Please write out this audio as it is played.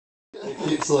it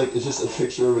keeps like, it's just a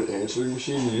picture of an answering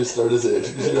machine. You just start as an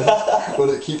answering machine, but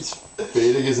it keeps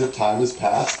fading as if time has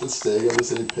passed, but staying on the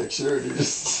same picture, and you're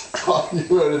just talking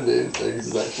about and name things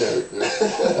as that character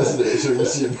as an answering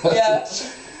machine message. Yeah.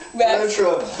 Max,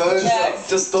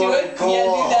 just do it. Yeah,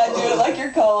 do that. Do it like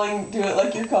you're calling. Do it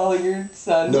like you're calling your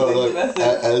son. No, like message.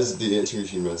 as the answering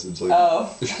machine message. Like,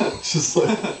 oh. just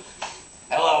like.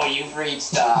 Hello, you've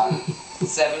reached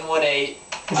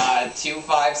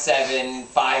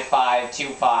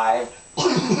 718-257-5525.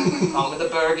 Home of the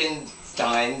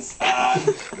Bergensteins.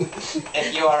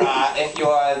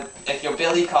 If you're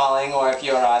Billy calling, or if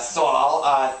you're Saul,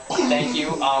 thank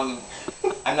you.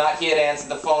 I'm not here to answer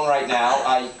the phone right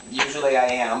now. Usually I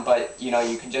am, but you know,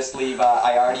 you can just leave.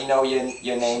 I already know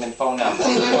your name and phone number.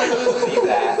 Leave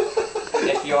that.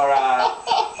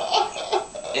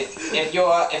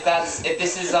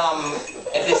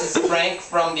 If this is Frank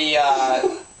from the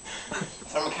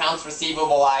from accounts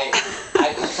receivable, I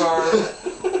prefer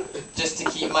just to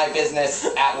keep my business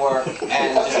at work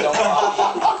and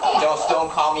just don't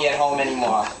call me at home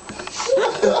anymore.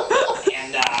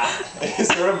 And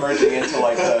It's sort of merging into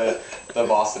like the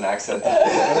Boston accent.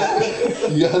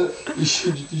 You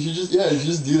should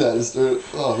just do that and start.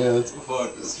 Oh man, that's.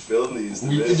 Fuck, just film these.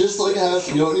 You can just like have.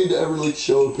 You don't need to ever like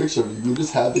show a picture of it. You can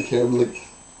just have the camera like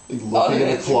looking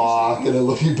at a clock and then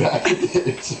looking back at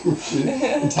the answering machine.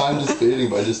 And time just fading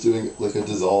by just doing like a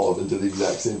dissolve into the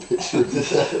exact same picture.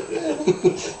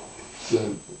 So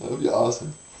that would be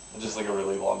awesome. Just like a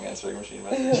really long answering machine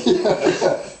message. Yeah.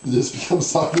 It just becomes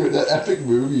something that epic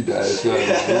movie dies. Really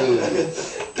good.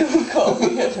 Don't call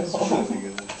me at home.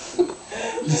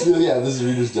 Just be like, yeah, this is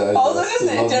Reader's Digest. Also, just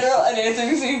in general, an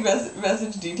answering machine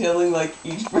message detailing like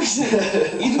each person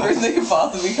that could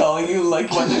possibly be calling you,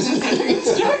 like what their specific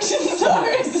instructions are.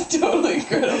 It's totally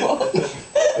incredible.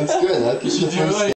 That's good. That could be the first